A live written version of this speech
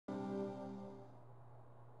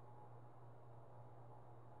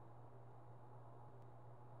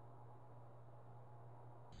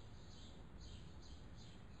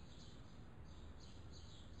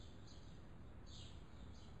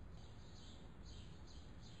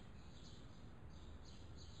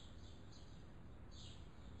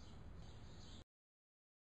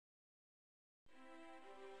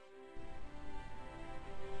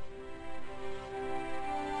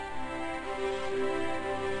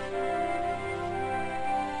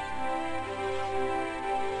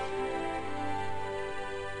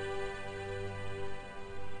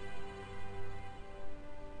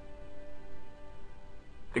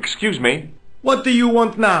Excuse me. What do you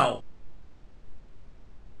want now?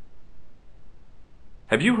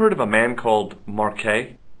 Have you heard of a man called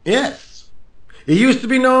Marquet? Yes. He used to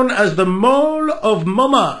be known as the Mole of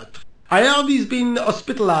Montmartre. I heard he's been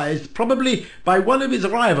hospitalized, probably by one of his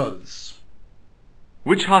rivals.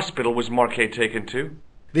 Which hospital was Marquet taken to?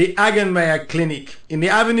 The Hagenmeyer Clinic, in the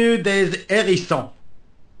Avenue des Hérissons.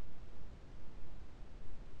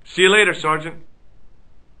 See you later, Sergeant.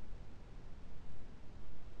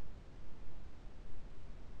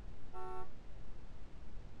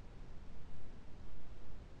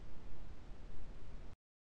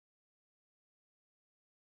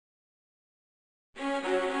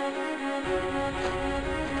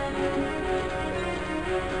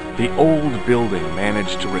 The old building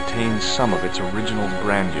managed to retain some of its original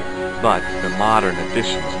grandeur, but the modern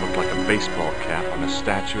additions looked like a baseball cap on the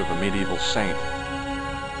statue of a medieval saint.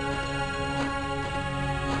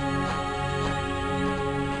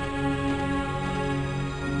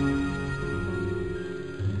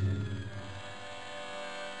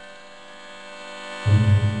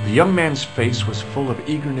 The young man's face was full of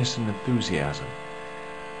eagerness and enthusiasm.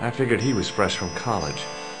 I figured he was fresh from college.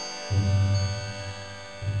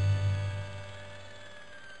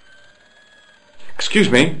 Excuse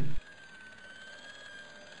me.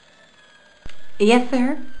 Yes,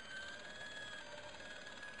 sir?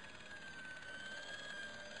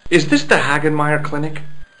 Is this the Hagenmeyer Clinic?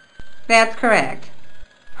 That's correct.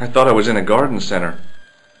 I thought I was in a garden center.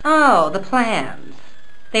 Oh, the plants.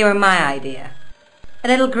 They were my idea. A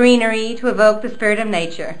little greenery to evoke the spirit of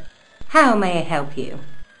nature. How may I help you?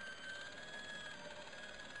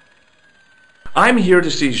 I'm here to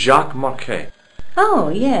see Jacques Marquet. Oh,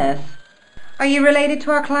 yes. Are you related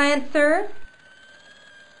to our client, sir?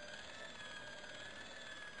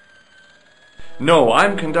 No,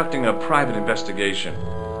 I'm conducting a private investigation.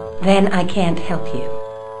 Then I can't help you.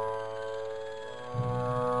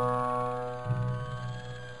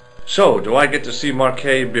 So, do I get to see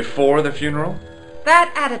Marquet before the funeral?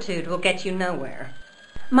 That attitude will get you nowhere.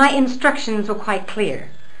 My instructions were quite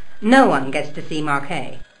clear. No one gets to see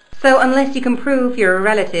Marquet. So unless you can prove you're a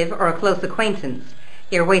relative or a close acquaintance,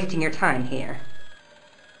 you're wasting your time here.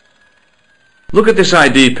 Look at this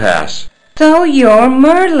ID pass. So you're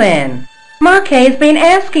Merlin. Marquet's been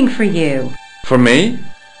asking for you. For me?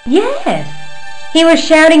 Yes. He was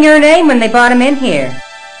shouting your name when they brought him in here.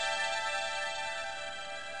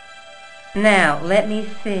 Now, let me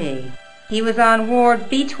see. He was on Ward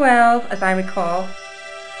B12, as I recall.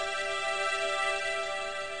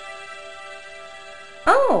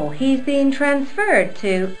 Oh, he's being transferred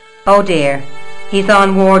to... Oh dear. He's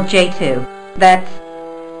on Ward J2. That's...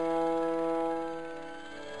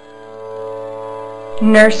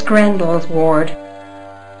 Nurse Grendel's ward.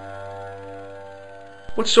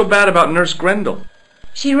 What's so bad about Nurse Grendel?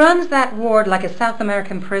 She runs that ward like a South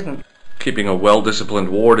American prison. Keeping a well-disciplined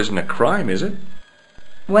ward isn't a crime, is it?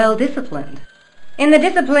 Well disciplined. In the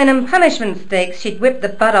discipline and punishment stakes, she'd whip the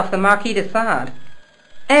butt off the Marquis de Sade.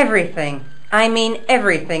 Everything, I mean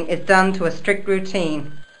everything, is done to a strict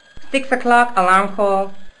routine. 6 o'clock alarm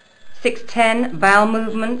call, 6:10 bowel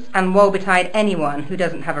movements, and woe betide anyone who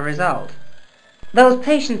doesn't have a result. Those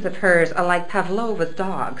patients of hers are like Pavlova's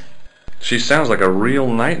dogs. She sounds like a real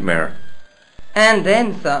nightmare. And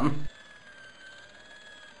then some.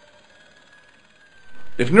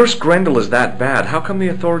 If Nurse Grendel is that bad, how come the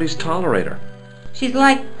authorities tolerate her? She's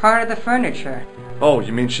like part of the furniture. Oh,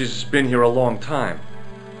 you mean she's been here a long time?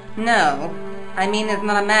 No, I mean there's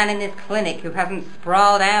not a man in this clinic who hasn't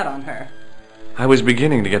sprawled out on her. I was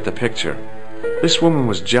beginning to get the picture. This woman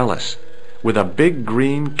was jealous, with a big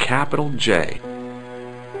green capital J.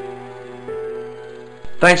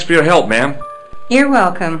 Thanks for your help, ma'am. You're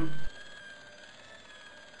welcome.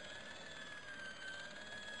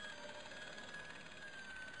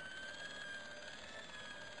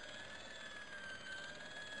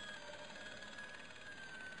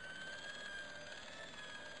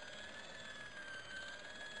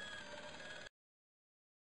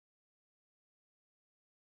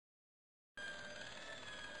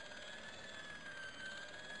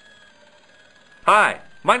 Hi,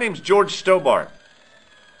 my name's George Stobart.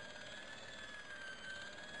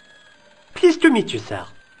 Pleased to meet you, sir.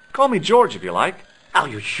 Call me George if you like. Are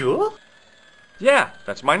you sure? Yeah,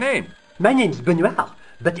 that's my name. My name's Benoit,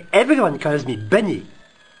 but everyone calls me Bunny.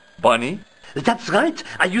 Bunny? That's right.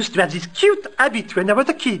 I used to have this cute habit when I was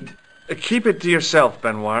a kid. Keep it to yourself,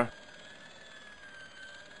 Benoit.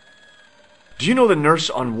 Do you know the nurse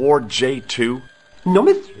on Ward J2? No,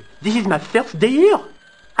 monsieur. This is my first day here.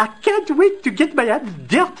 I can't wait to get my hands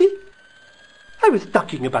dirty. I was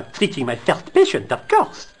talking about treating my first patient, of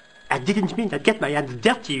course. I didn't mean to get my hands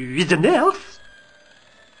dirty with the nurse.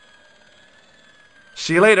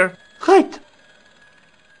 See you later. Right.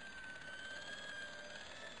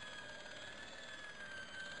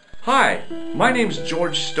 Hi, my name's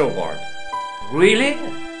George Stobart. Really?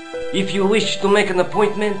 If you wish to make an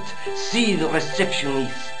appointment, see the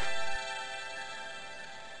receptionist.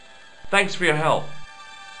 Thanks for your help.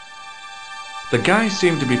 The guy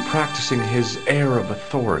seemed to be practicing his air of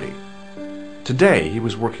authority. Today, he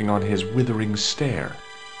was working on his withering stare.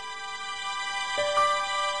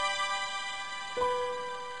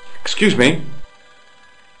 Excuse me.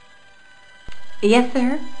 Yes,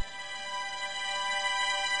 sir?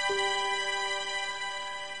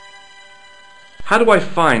 How do I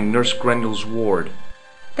find Nurse Grendel's ward?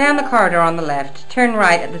 Down the corridor on the left. Turn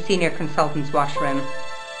right at the senior consultant's washroom.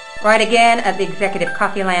 Right again at the executive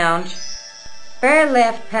coffee lounge. Bear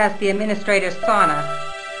left past the administrator's sauna.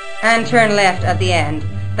 And turn left at the end.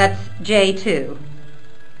 That's J2.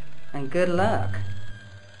 And good luck.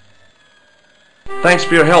 Thanks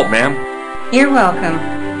for your help, ma'am. You're welcome.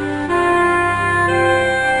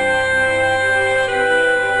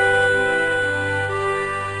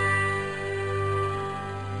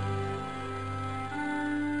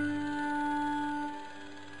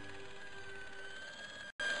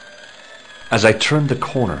 As I turned the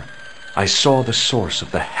corner, I saw the source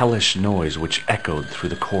of the hellish noise which echoed through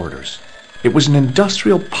the corridors. It was an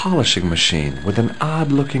industrial polishing machine with an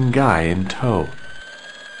odd-looking guy in tow.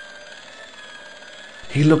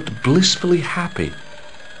 He looked blissfully happy,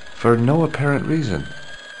 for no apparent reason.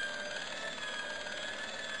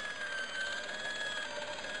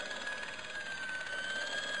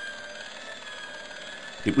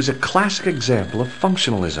 It was a classic example of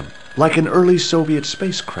functionalism, like an early Soviet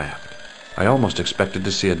spacecraft. I almost expected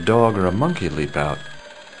to see a dog or a monkey leap out.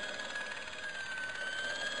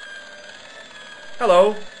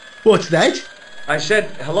 Hello. What's that? I said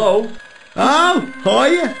hello. Oh,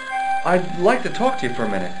 hiya. I'd like to talk to you for a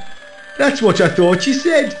minute. That's what I thought you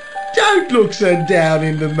said. Don't look so down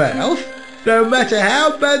in the mouth. No matter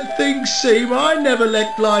how bad things seem, I never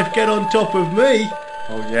let life get on top of me.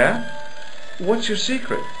 Oh, yeah? What's your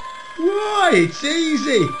secret? Why, it's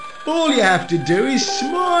easy. All you have to do is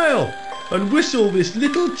smile and whistle this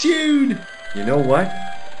little tune. You know what?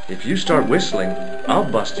 If you start whistling, I'll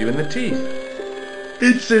bust you in the teeth.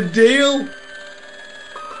 It's a deal.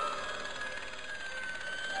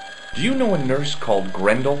 Do you know a nurse called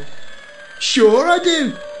Grendel? Sure I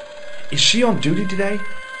do. Is she on duty today?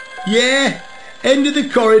 Yeah, end of the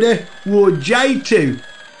corridor, ward J2.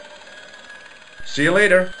 See you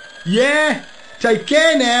later. Yeah, take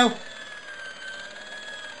care now.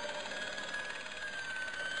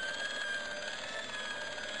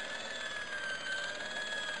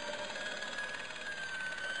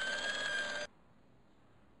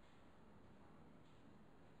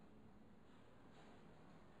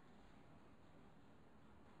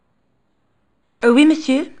 Oui,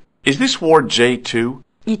 monsieur. Is this ward J2?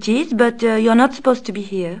 It is, but you're not supposed to be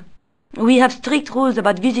here. We have strict rules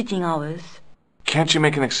about visiting hours. Can't you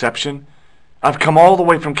make an exception? I've come all the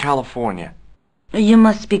way from California. You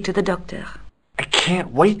must speak to the doctor. I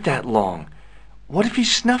can't wait that long. What if he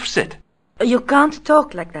snuffs it? You can't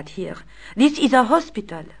talk like that here. This is a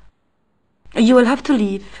hospital. You will have to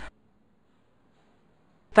leave.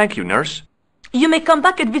 Thank you, nurse. You may come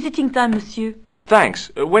back at visiting time, monsieur.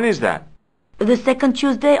 Thanks. When is that? The second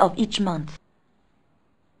Tuesday of each month.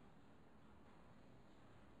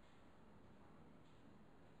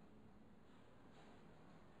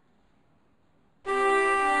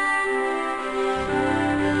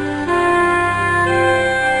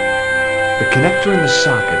 The connector in the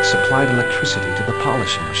socket supplied electricity to the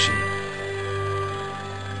polishing machine.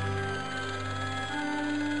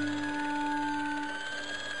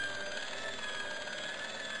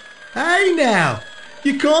 Hey now,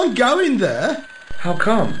 you can't go in there. How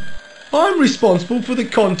come? I'm responsible for the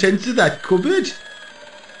contents of that cupboard.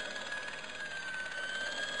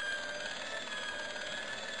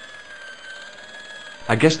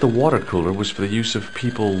 I guess the water cooler was for the use of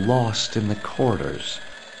people lost in the corridors.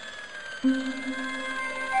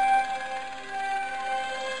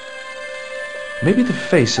 Maybe the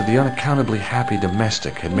face of the unaccountably happy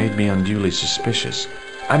domestic had made me unduly suspicious.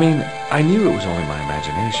 I mean, I knew it was only my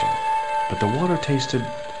imagination, but the water tasted,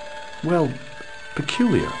 well,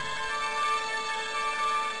 peculiar.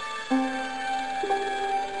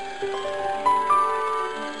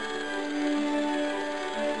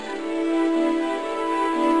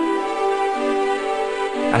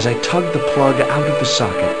 As I tugged the plug out of the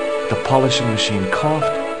socket, the polishing machine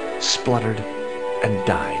coughed, spluttered, and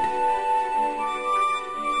died.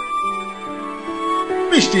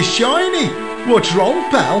 Mr. Shiny, what's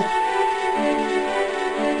wrong, pal?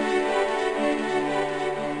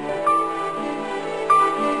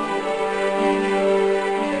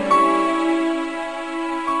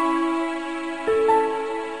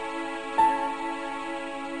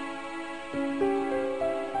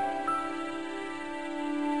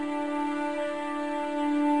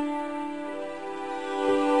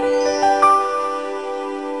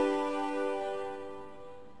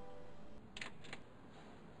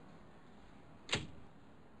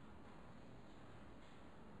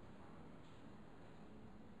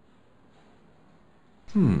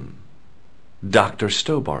 Dr.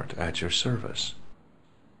 Stobart at your service.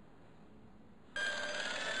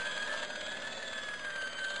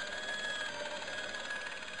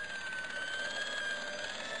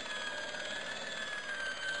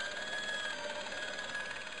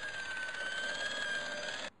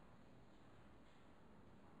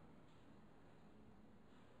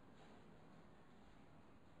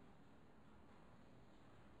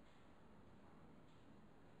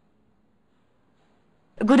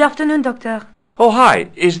 Good afternoon, doctor. Oh, hi.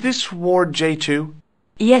 Is this Ward J2?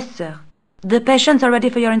 Yes, sir. The patients are ready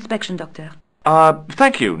for your inspection, doctor.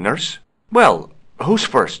 Thank you, nurse. Well, who's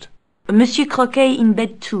first? Monsieur Croquet in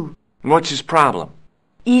bed 2. What's his problem?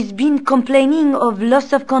 He's been complaining of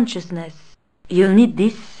loss of consciousness. You'll need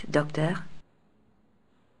this, doctor.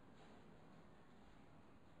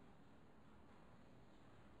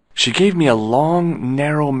 She gave me a long,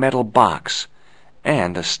 narrow metal box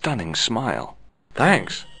and a stunning smile.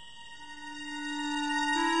 Thanks.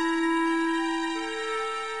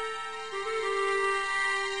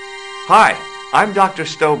 Hi, I'm Dr.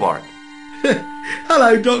 Stobart.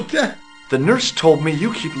 Hello, Doctor. The nurse told me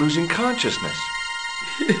you keep losing consciousness.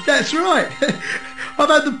 That's right. I've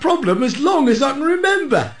had the problem as long as I can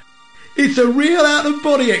remember. It's a real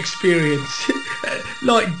out-of-body experience.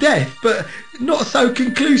 Like death, but not so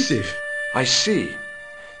conclusive. I see.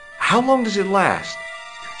 How long does it last?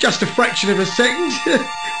 Just a fraction of a second,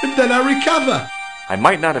 and then I recover. I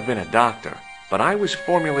might not have been a doctor, but I was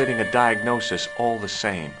formulating a diagnosis all the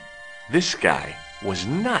same. This guy was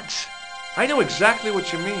nuts. I know exactly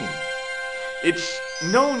what you mean. It's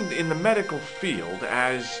known in the medical field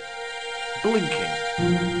as blinking.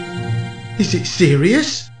 Is it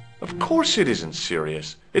serious? Of course it isn't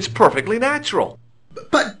serious. It's perfectly natural.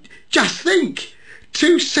 But just think,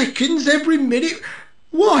 2 seconds every minute.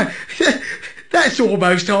 Why, that's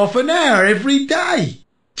almost half an hour every day.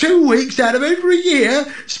 2 weeks out of every year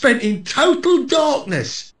spent in total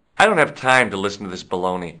darkness. I don't have time to listen to this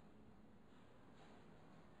baloney.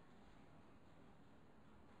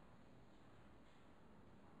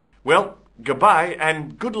 Well, goodbye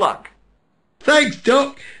and good luck. Thanks,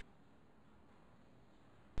 Doc.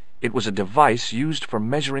 It was a device used for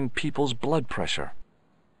measuring people's blood pressure.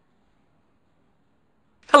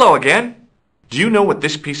 Hello again. Do you know what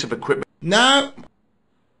this piece of equipment... No.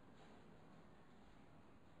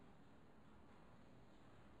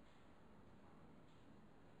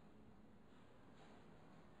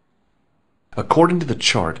 According to the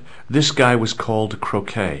chart, this guy was called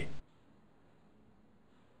Croquet.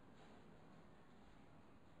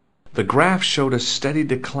 The graph showed a steady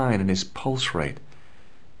decline in his pulse rate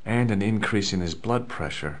and an increase in his blood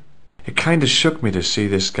pressure. It kind of shook me to see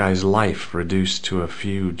this guy's life reduced to a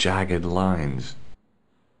few jagged lines.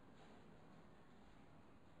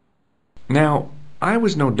 Now, I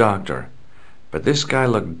was no doctor, but this guy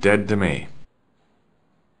looked dead to me.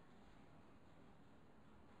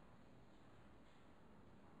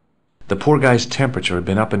 The poor guy's temperature had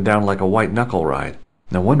been up and down like a white knuckle ride.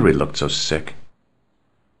 No wonder he looked so sick.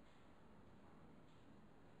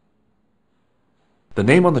 The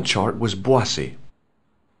name on the chart was Boissy.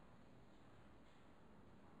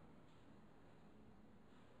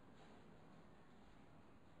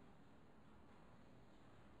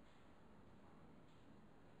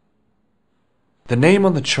 The name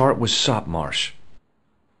on the chart was Sopmarsh.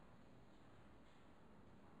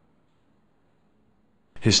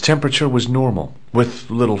 His temperature was normal, with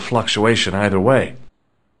little fluctuation either way.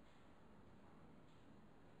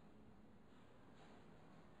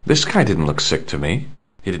 This guy didn't look sick to me.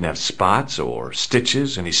 He didn't have spots or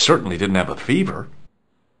stitches, and he certainly didn't have a fever.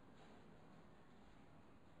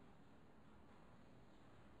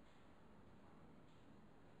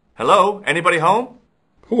 Hello? Anybody home?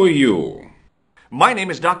 Who are you? My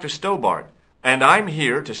name is Dr. Stobart, and I'm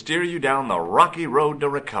here to steer you down the rocky road to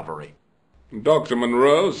recovery. Dr.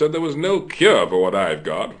 Monroe said there was no cure for what I've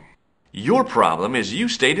got. Your problem is you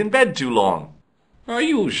stayed in bed too long. Are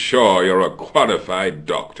you sure you're a qualified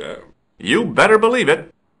doctor? You better believe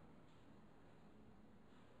it.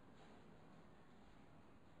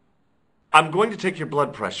 I'm going to take your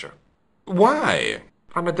blood pressure. Why?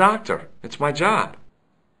 I'm a doctor. It's my job.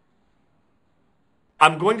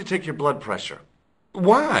 I'm going to take your blood pressure.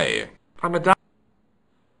 Why? I'm a doctor.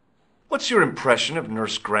 What's your impression of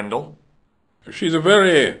Nurse Grendel? She's a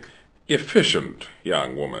very efficient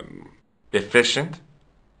young woman. Efficient?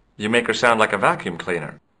 You make her sound like a vacuum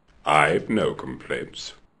cleaner. I've no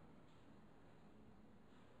complaints.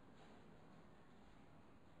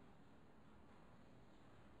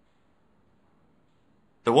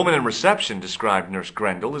 The woman in reception described Nurse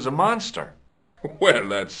Grendel as a monster. Well,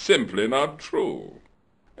 that's simply not true.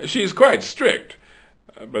 She's quite strict,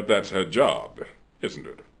 but that's her job, isn't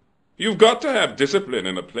it? You've got to have discipline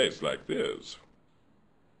in a place like this.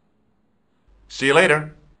 See you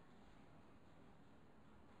later.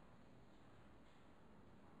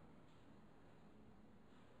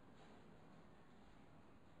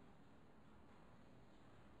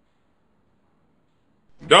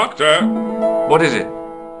 Doctor! What is it?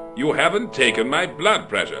 You haven't taken my blood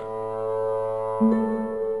pressure.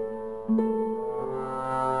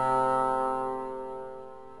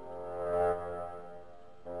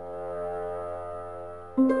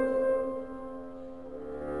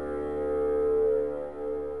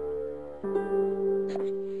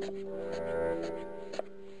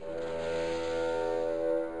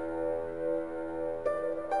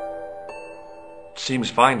 Seems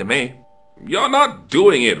fine to me. You're not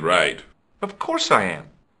doing it right. Of course I am.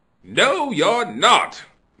 No, you're not.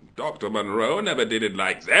 Dr. Monroe never did it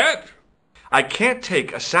like that. I can't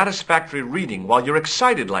take a satisfactory reading while you're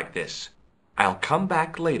excited like this. I'll come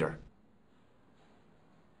back later.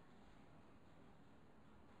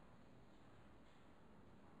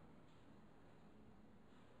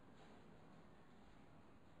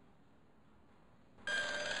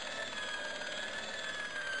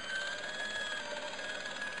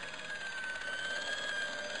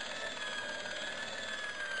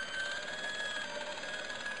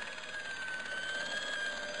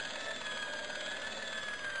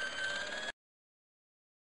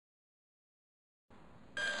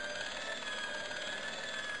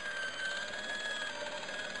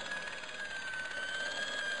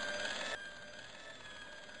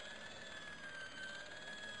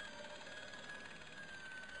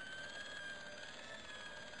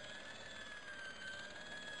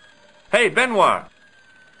 Hey, Benoit!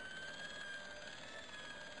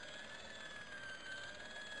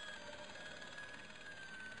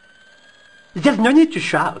 There's no need to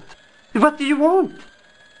shout. What do you want?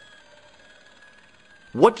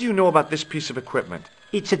 What do you know about this piece of equipment?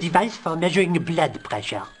 It's a device for measuring blood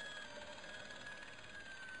pressure.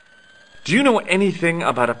 Do you know anything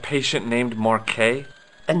about a patient named Marquet?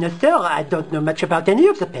 No, sir, I don't know much about any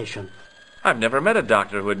of the patients. I've never met a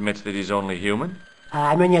doctor who admits that he's only human.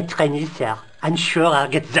 I'm only a trainee, sir. I'm sure I'll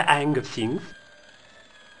get the hang of things.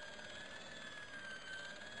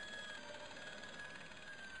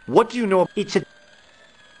 What do you know? It's a...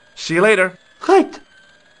 See you later. Right.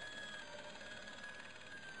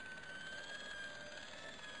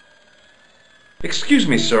 Excuse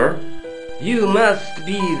me, sir. You must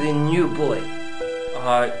be the new boy.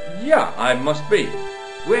 Yeah, I must be.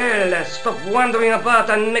 Well, stop wandering about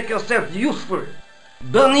and make yourself useful.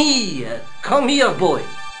 Bernie, come here, boy.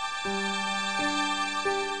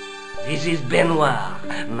 This is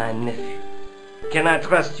Benoit, my nephew. Can I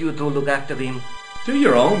trust you to look after him? Do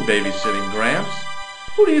your own babysitting, Gramps.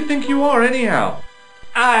 Who do you think you are, anyhow?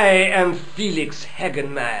 I am Felix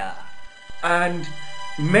Hagenmeyer. And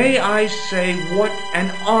may I say what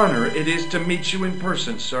an honor it is to meet you in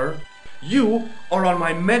person, sir. You are on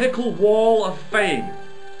my medical wall of fame.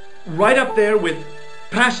 Right up there with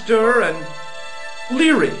Pasteur and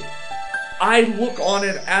Leary. I look on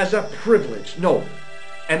it as a privilege, no,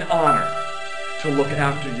 an honor, to look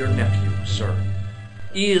after your nephew, sir.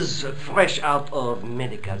 He is fresh out of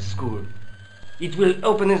medical school. It will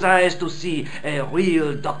open his eyes to see a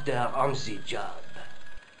real doctor on the job.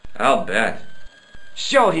 I'll bet.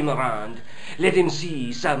 Show him around. Let him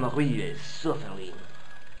see some real suffering.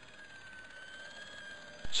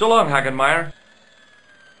 So long, Hagenmeyer.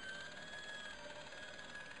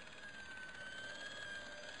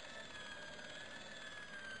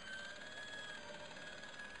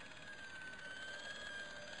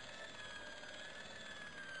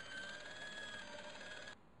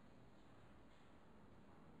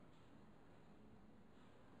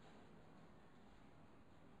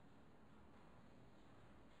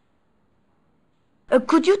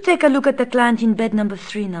 Could you take a look at the client in bed number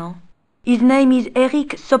 3 now? His name is Eric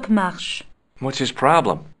Sopmarsh. What's his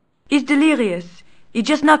problem? He's delirious. He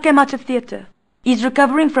just now came out of theater. He's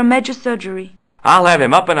recovering from major surgery. I'll have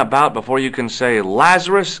him up and about before you can say,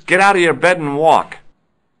 Lazarus, get out of your bed and walk.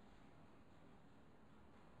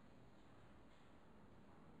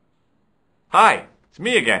 Hi, it's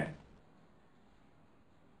me again.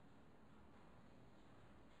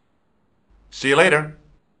 See you later.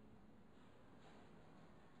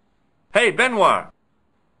 Hey, Benoit.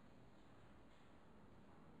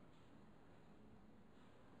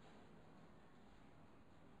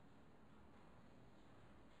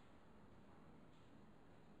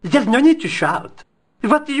 There's no need to shout.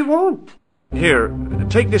 What do you want? Here,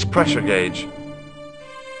 take this pressure gauge.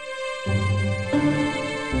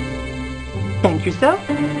 Thank you, sir.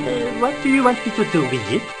 What do you want me to do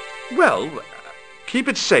with it? Well, keep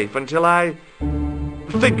it safe until I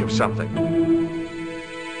think of something.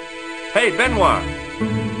 Hey, Benoit.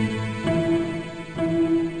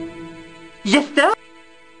 Yes, sir.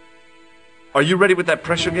 Are you ready with that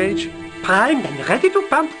pressure gauge? Primed and ready to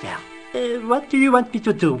pump, sir. What do you want me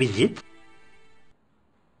to do with it?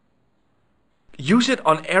 Use it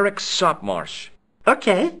on Eric Sopmarsh.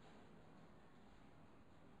 Okay.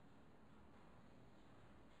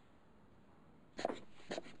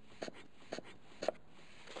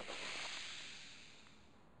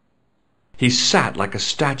 He sat like a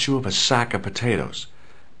statue of a sack of potatoes,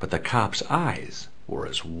 but the cop's eyes were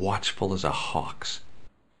as watchful as a hawk's.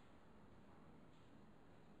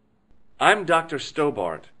 I'm Dr.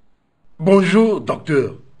 Stobart. Bonjour,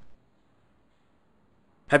 docteur.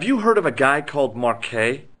 Have you heard of a guy called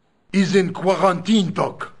Marquet? He's in quarantine,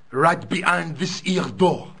 doc, right behind this here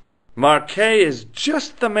door. Marquet is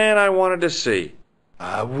just the man I wanted to see.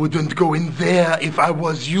 I wouldn't go in there if I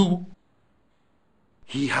was you.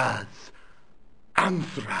 He has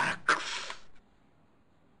anthrax.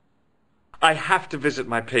 I have to visit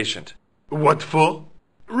my patient. What for?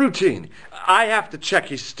 Routine. I have to check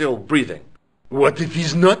he's still breathing. What if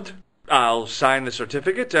he's not? I'll sign the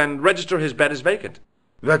certificate and register his bed as vacant.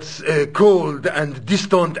 That's a cold and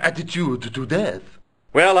distant attitude to death.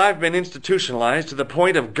 Well, I've been institutionalized to the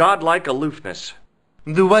point of godlike aloofness.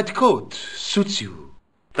 The white coat suits you.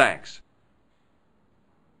 Thanks.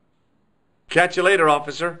 Catch you later,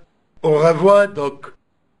 officer. Au revoir, doc.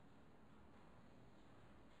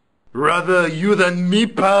 Rather you than me,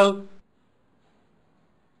 pal.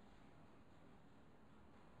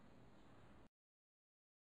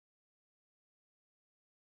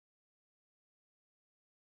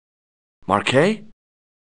 Marquet?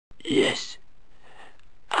 Yes,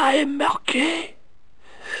 I am Marquet.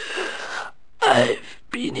 I've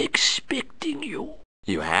been expecting you.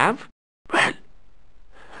 You have? Well,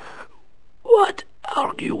 what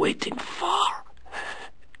are you waiting for?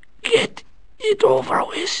 Get it over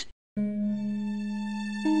with.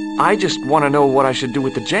 I just want to know what I should do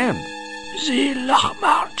with the gem. The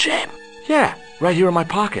Lochmar gem. Yeah, right here in my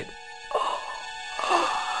pocket.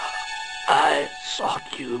 I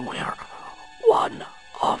thought you were one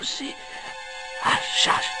of the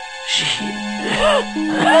Ashashim.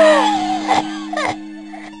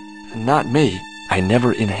 Not me. I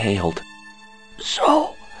never inhaled.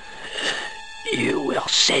 So, you were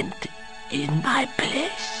sent in my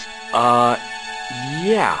place?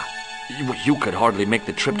 Yeah. You could hardly make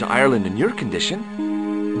the trip to Ireland in your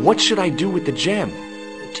condition. What should I do with the gem?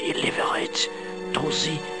 Deliver it to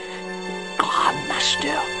the Grand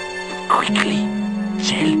Master. Quickly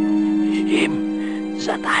tell him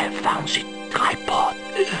that I have found the tripod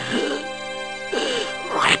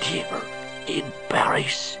right here in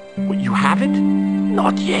Paris. You have it?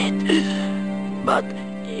 Not yet, but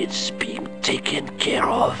it's being taken care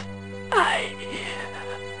of. I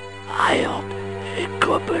hired a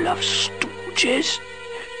couple of stooges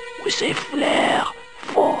with a flair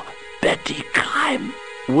for petty crime.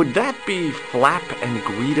 Would that be Flap and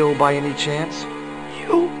Guido by any chance?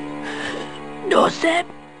 You know them?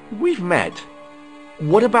 We've met.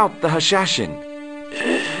 What about the Hashashin?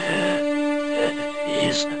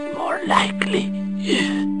 Is more likely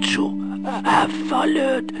to have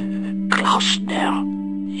followed Klausner.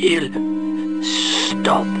 He'll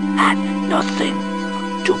stop at nothing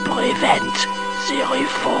to prevent the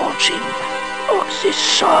reforging of the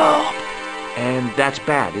sword. And that's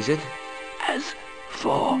bad, is it? As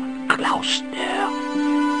for Klausner,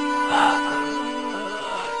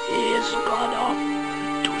 he has gone off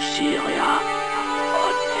to Syria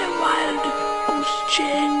on a wild goose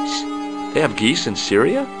chase. They have geese in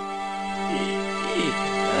Syria? He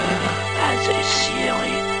has a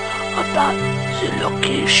theory about the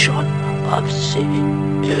location of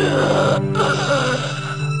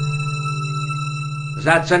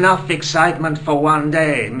That's enough excitement for one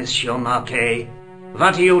day, Monsieur Marquet.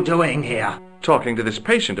 What are you doing here? Talking to this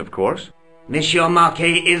patient, of course. Monsieur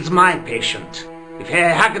Marquet is my patient. If he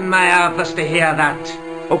Hagenmeyer was to hear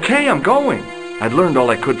that. Okay, I'm going. I'd learned all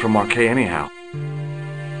I could from Marquet anyhow.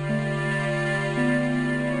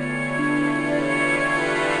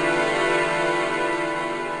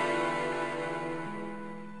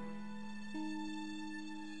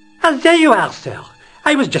 Ah, there you are, sir.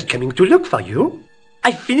 I was just coming to look for you.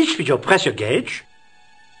 I finished with your pressure gauge.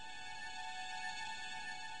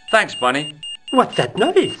 Thanks, Bunny. What's that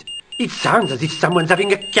noise? It sounds as if someone's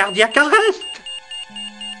having a cardiac arrest.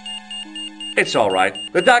 It's all right.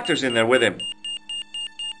 The doctor's in there with him.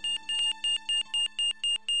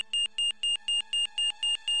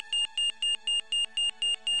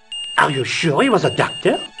 Are you sure he was a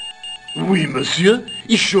doctor? Oui, monsieur.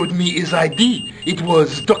 He showed me his ID. It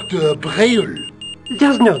was Dr. Braille.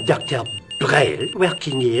 There's no Dr. Braille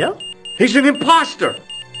working here. He's an imposter!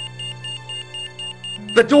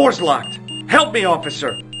 The door's locked. Help me,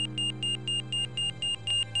 officer.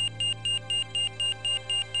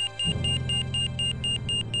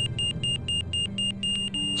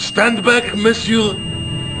 Stand back, monsieur.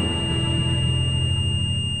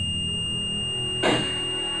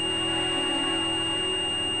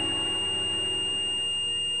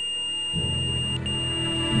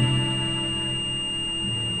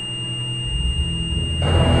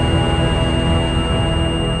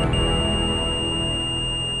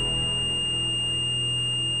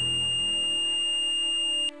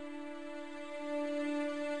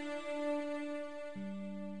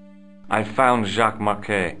 I found Jacques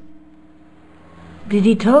Marquet. Did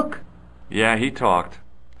he talk? Yeah, he talked.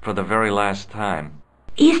 For the very last time.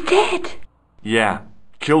 He's dead. Yeah,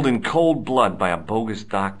 killed in cold blood by a bogus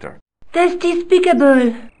doctor. That's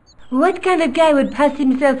despicable. What kind of guy would pass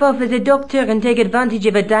himself off as a doctor and take advantage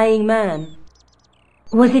of a dying man?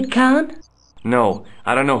 Was it Khan? No,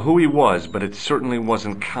 I don't know who he was, but it certainly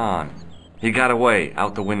wasn't Khan. He got away,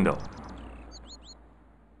 out the window.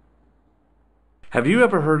 Have you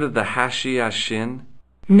ever heard of the Hashi-Ashin?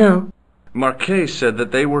 No. Marquet said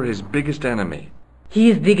that they were his biggest enemy.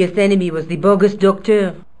 His biggest enemy was the bogus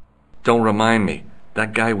doctor. Don't remind me.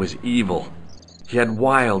 That guy was evil. He had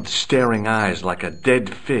wild, staring eyes like a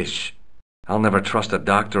dead fish. I'll never trust a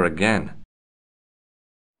doctor again.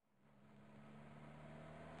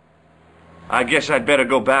 I guess I'd better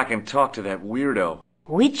go back and talk to that weirdo.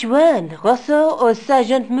 Which one, Rousseau or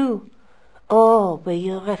Sergeant Mou? Oh, but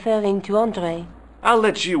you're referring to Andre. I'll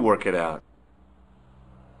let you work it out.